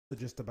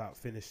just about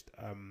finished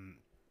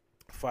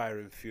Fire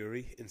and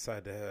Fury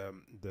inside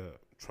the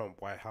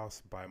Trump White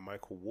House by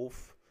Michael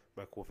Wolff.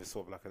 Michael Wolff is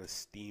sort of like an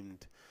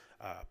esteemed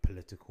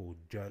political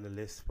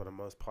journalist for the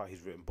most part.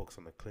 He's written books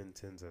on the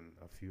Clintons and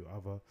a few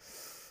other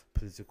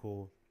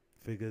political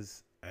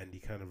figures, and he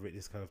kind of wrote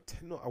this kind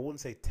of I wouldn't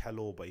say tell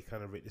all, but he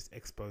kind of wrote this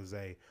expose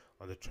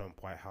on the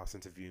Trump White House,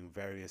 interviewing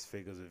various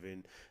figures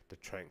within the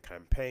Trump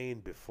campaign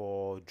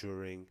before,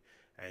 during,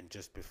 and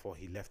just before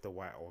he left the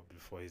White, or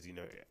before his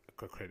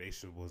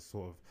accreditation was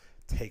sort of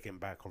taken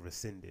back or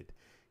rescinded.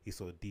 He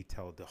sort of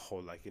detailed the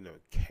whole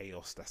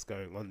chaos that's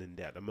going on in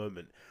there at the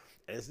moment,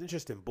 and it's an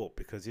interesting book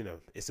because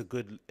it's a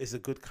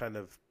good kind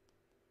of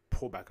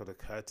pull back of the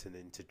curtain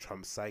into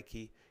Trump's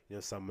psyche.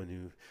 Someone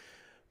who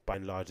by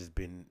and large has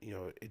been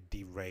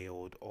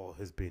derailed, or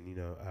has been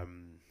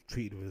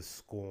treated with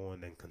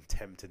scorn and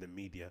contempt in the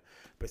media.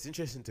 But it's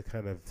interesting to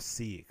kind of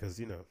see it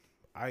because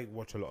I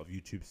watch a lot of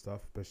YouTube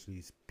stuff,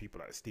 especially people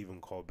like Stephen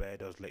Colbert,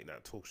 those late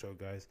night talk show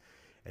guys,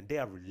 and they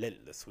are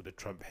relentless with the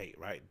Trump hate,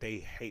 right? They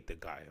hate the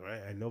guy,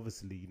 right? And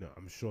obviously,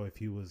 I'm sure if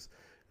he was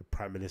the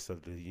Prime Minister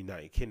of the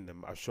United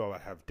Kingdom, I'm sure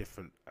I'd have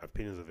different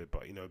opinions of it.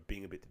 But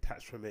being a bit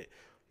detached from it,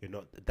 you're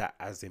not that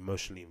as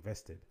emotionally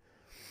invested.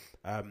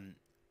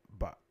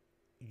 But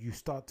you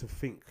start to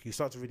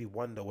really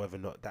wonder whether or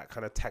not that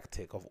kind of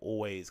tactic of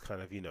always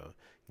kind of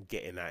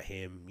getting at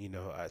him,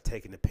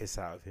 taking the piss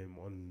out of him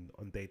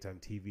on daytime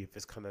TV, if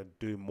it's kind of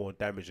doing more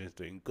damage than it's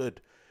doing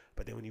good.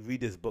 But then when you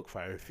read this book,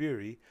 Fire and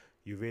Fury,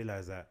 you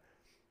realize that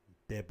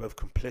they're both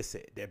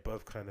complicit. They're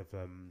both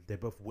they're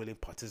both willing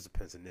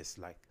participants in this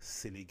like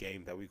silly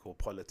game that we call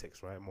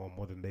politics, right? More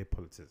modern day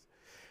politics.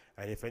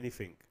 And if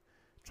anything,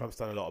 Trump's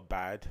done a lot of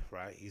bad,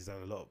 right? He's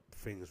done a lot of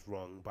things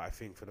wrong, but I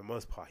think for the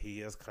most part, he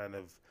has kind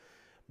of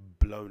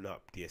blown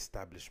up the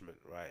establishment,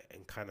 right,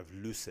 and kind of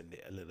loosened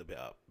it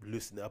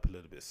up a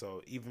little bit.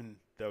 So even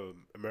though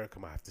America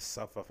might have to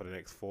suffer for the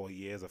next 4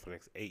 years or for the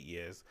next 8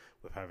 years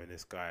with having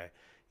this guy,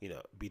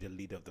 be the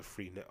leader of the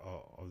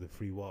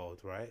free world,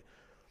 right?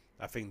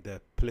 I think the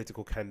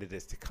political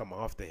candidates to come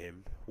after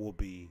him will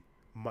be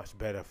much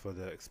better for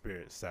the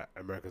experience that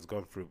America's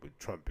gone through with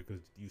Trump,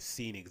 because you've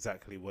seen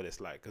exactly what it's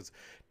like. Because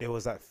there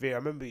was that fear. I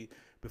remember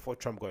before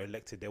Trump got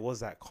elected, there was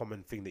that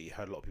common thing that you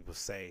heard a lot of people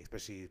say,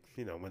 especially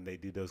when they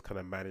do those kind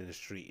of man in the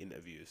street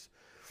interviews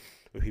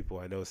with people.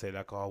 I know say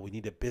like, oh, we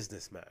need a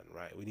businessman,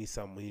 right? We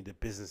need a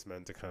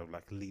businessman to kind of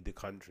like lead the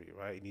country,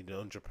 right? You need an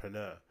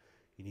entrepreneur.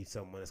 You need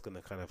someone that's going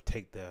to kind of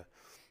take the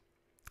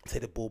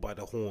ball by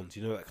the horns,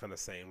 that kind of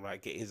saying,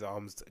 right? Get his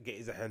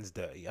hands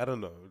dirty. I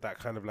don't know, that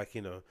kind of like,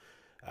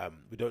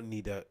 we don't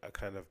need a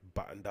kind of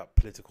buttoned up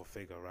political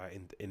figure, right?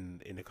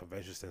 In the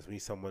conventional sense, we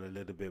need someone a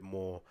little bit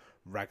more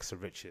rags to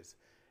riches,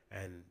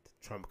 and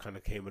Trump kind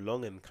of came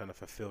along and kind of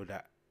fulfilled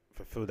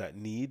that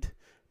need,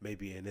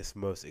 maybe in this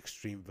most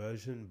extreme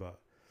version. But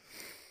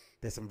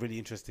there's some really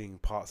interesting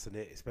parts in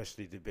it,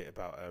 especially the bit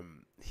about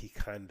he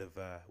kind of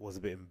was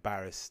a bit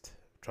embarrassed.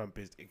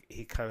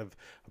 He kind of,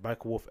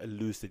 Michael Wolff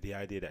alludes to the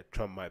idea that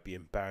Trump might be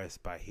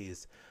embarrassed by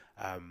his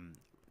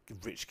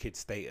rich kid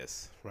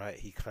status, right?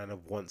 He kind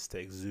of wants to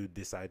exude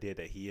this idea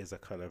that he is a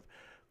kind of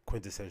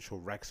quintessential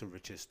rags and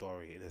riches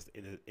story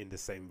in the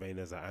same vein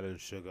as Alan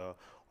Sugar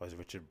or as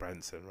Richard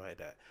Branson, right?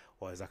 That,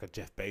 or as like a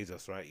Jeff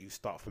Bezos, right? You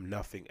start from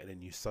nothing and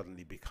then you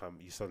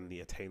suddenly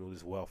attain all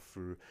this wealth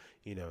through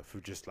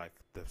just like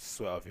the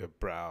sweat of your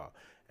brow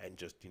and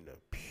just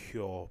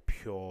pure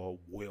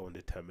will and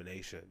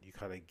determination. You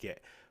kind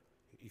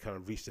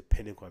of reach the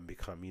pinnacle and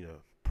become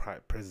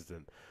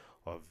president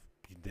of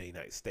the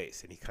United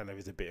States. And he kind of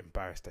is a bit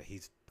embarrassed that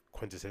he's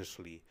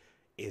quintessentially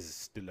is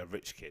still a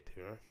rich kid.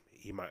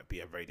 He might be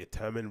a very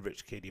determined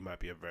rich kid. He might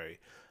be a very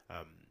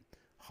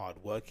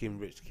hard-working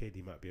rich kid.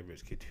 He might be a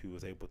rich kid who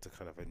was able to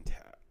kind of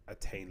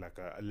attain like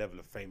a level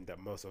of fame that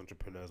most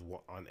entrepreneurs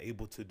aren't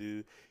able to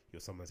do.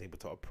 Someone's able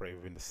to operate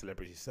within the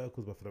celebrity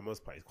circles, but for the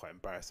most part, he's quite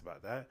embarrassed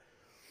about that.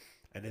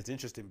 And there's an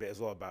interesting bit as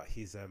well about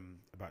his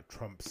about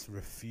Trump's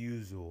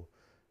refusal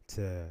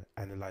to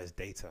analyze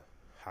data.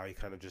 How he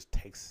kind of just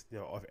takes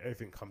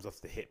everything comes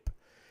off the hip,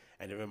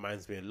 and it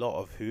reminds me a lot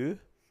of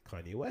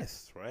Kanye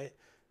West, right?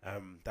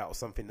 That was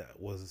something that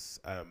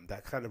was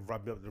that kind of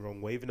rubbed me up the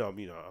wrong way. Even though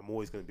I'm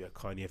always going to be a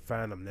Kanye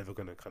fan, I'm never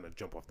going to kind of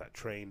jump off that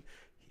train.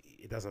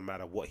 It doesn't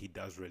matter what he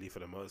does, really. For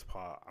the most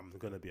part, I'm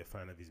going to be a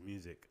fan of his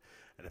music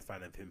and a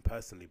fan of him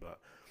personally. But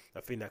I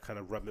think that kind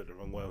of rubbed me up the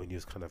wrong way when he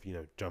was kind of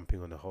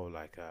jumping on the whole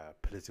like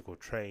political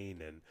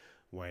train and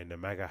wearing the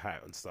MAGA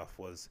hat and stuff.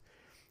 Was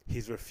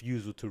his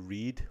refusal to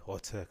read or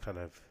to kind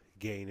of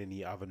gain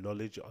any other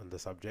knowledge on the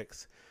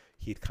subjects.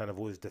 He'd kind of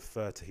always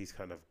defer to his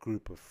kind of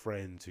group of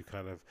friends who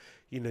kind of,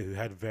 who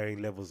had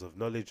varying levels of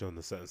knowledge on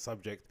a certain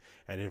subject.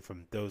 And then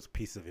from those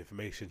pieces of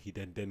information, he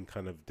then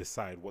kind of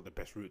decide what the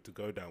best route to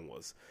go down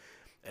was.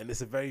 And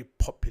it's a very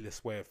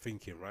populist way of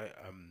thinking, right?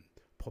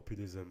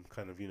 Populism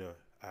kind of,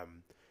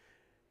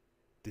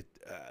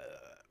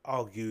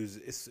 argues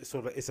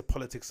it's a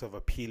politics of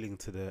appealing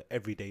to the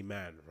everyday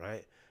man,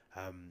 right?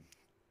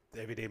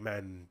 The everyday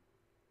man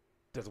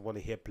doesn't want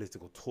to hear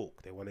political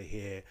talk. They want to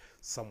hear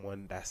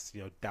someone that's,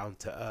 down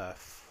to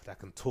earth, that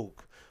can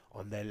talk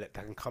on that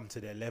can come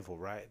to their level,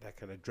 right? That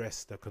can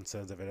address the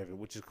concerns of everyone,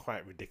 which is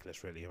quite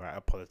ridiculous, really, right?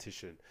 A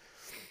politician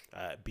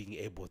being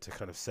able to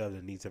kind of serve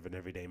the needs of an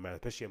everyday man,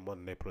 especially a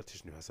modern day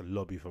politician who has to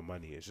lobby for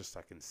money, it's just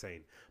like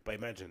insane. But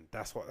imagine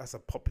that's a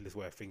populist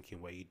way of thinking,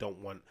 where you don't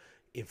want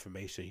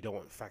information, you don't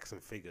want facts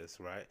and figures,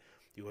 right?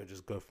 You want to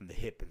just go from the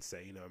hip and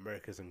say,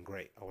 America isn't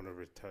great. I want to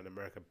return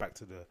America back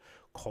to the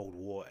Cold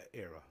War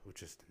era,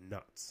 which is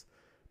nuts.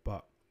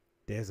 But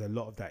there's a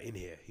lot of that in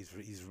here. He's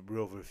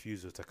real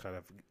refusal to kind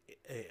of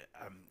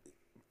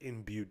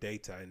imbue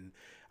data, and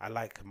I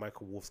like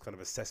Michael Wolff's kind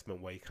of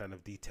assessment where he kind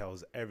of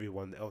details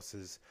everyone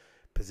else's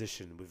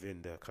position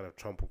within the kind of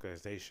Trump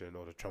organization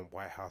or the Trump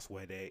White House,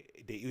 where they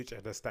each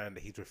understand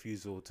that his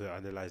refusal to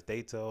analyze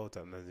data or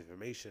to analyze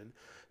information,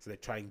 so they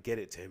try and get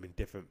it to him in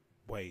different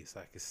ways.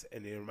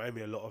 And it reminds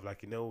me a lot of,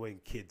 like, when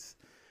kids,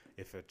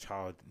 if a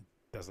child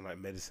doesn't like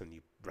medicine,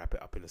 you wrap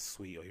it up in a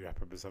sweet, or you wrap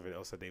it up in something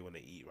else that they want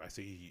to eat, right?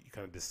 So you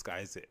kind of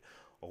disguise it.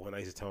 Or when I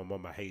used to tell my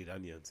mom I hated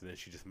onions, and then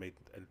she just made,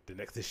 and the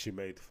next dish she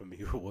made for me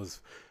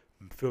was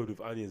filled with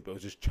onions, but it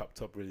was just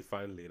chopped up really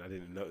finely, and I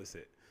didn't notice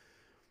it.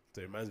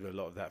 So it reminds me a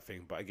lot of that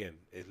thing. But again,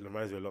 it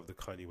reminds me a lot of the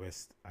Kanye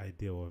West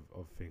ideal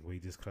of thing, where you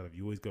just kind of,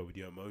 you always go with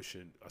your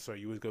emotion.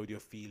 You always go with your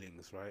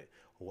feelings, right?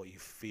 Or what you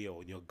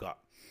feel in your gut.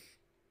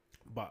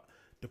 But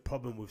the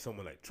problem with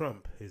someone like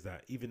Trump is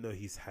that even though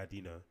he's had,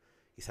 he's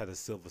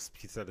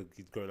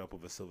grown up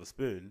with a silver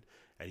spoon,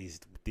 and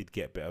did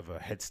get a bit of a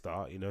head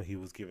start. He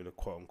was given a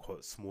quote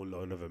unquote small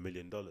loan of $1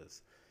 million.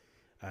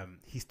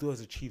 He still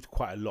has achieved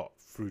quite a lot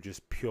through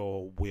just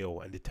pure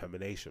will and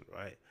determination,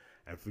 right?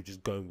 And through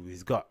just going with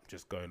his gut,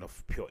 just going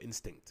off pure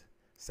instinct.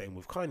 Same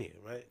with Kanye,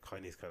 right?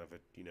 Kanye's kind of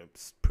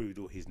proved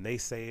all his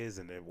naysayers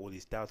and all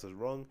his doubts as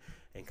wrong,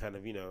 and kind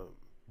of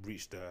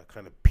reached the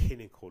kind of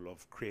pinnacle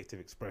of creative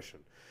expression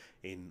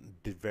in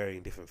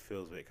varying different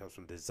fields. When it comes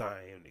from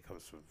design, when it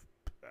comes from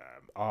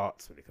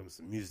arts, when it comes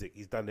to music,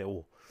 he's done it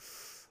all.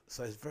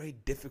 So it's very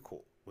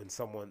difficult when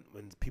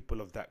people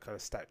of that kind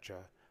of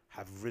stature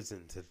have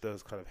risen to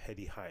those kind of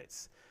heady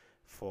heights,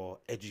 for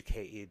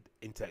educated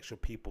intellectual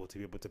people to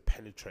be able to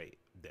penetrate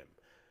them.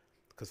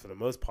 Because for the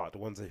most part, the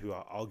ones who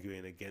are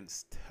arguing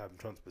against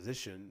Trump's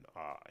position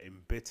are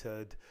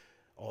embittered,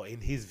 or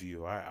in his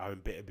view, right, are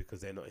embittered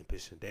because they're not in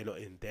position,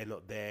 they're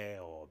not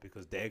there, or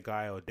because their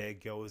guy or their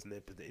girl isn't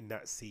in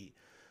that seat.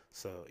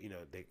 So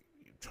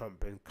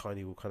Trump and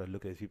Kanye will kind of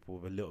look at people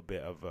with a little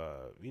bit of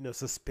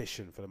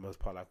suspicion for the most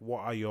part. Like,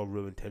 what are your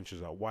real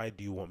intentions? Like, why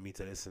do you want me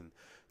to listen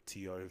to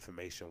your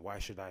information? Why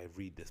should I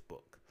read this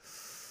book?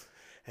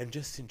 And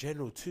just in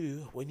general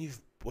too, when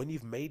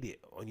you've made it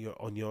on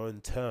your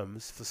own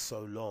terms for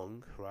so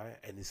long, right,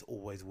 and it's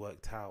always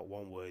worked out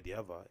one way or the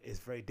other, it's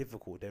very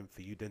difficult then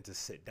for you then to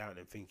sit down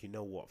and think,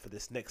 what, for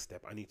this next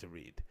step I need to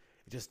read.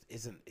 It just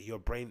isn't.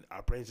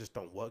 Our brains just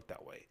don't work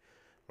that way,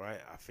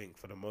 right? I think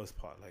for the most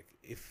part,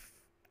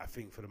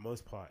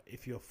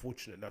 if you're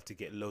fortunate enough to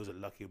get loads of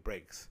lucky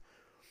breaks,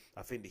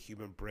 I think the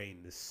human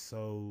brain is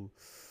so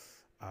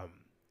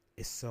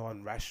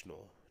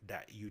unrational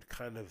that you'd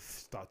kind of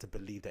start to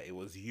believe that it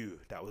was you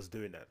that was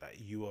doing that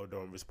you are the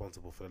one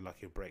responsible for the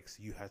lucky breaks.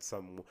 You had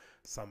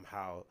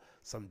somehow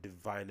some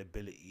divine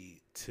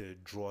ability to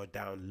draw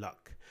down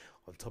luck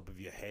on top of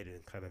your head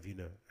and kind of,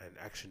 and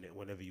action it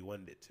whenever you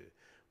wanted it to.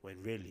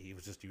 When really you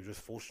were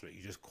just fortunate.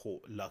 You just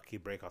caught lucky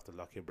break after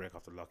lucky break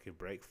after lucky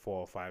break, 4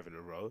 or 5 in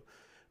a row.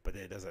 But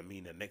then it doesn't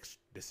mean the next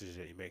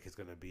decision that you make is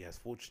going to be as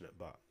fortunate.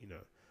 But,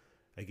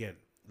 again,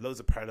 loads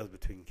of parallels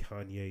between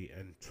Kanye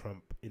and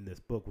Trump in this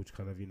book, which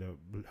kind of,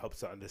 helps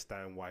to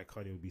understand why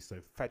Kanye would be so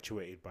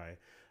infatuated by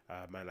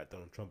a man like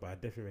Donald Trump. But I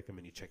definitely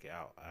recommend you check it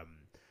out.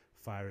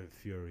 Fire and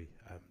Fury.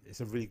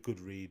 It's a really good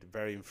read,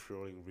 very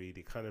enthralling read.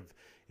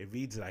 It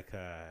reads like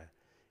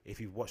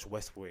if you've watched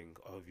West Wing,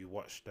 or if you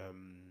watched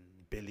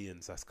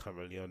Billions, that's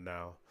currently on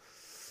now.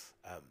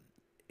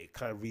 It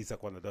kind of reads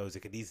like one of those. It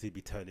could easily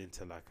be turned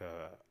into like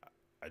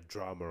a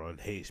drama on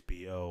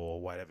HBO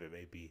or whatever it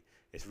may be.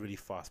 It's really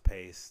fast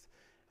paced.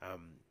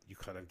 You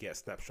kind of get a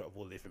snapshot of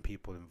all the different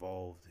people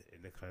involved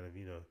in the kind of,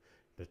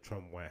 the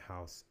Trump White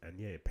House. And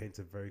yeah, it paints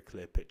a very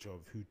clear picture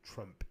of who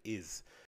Trump is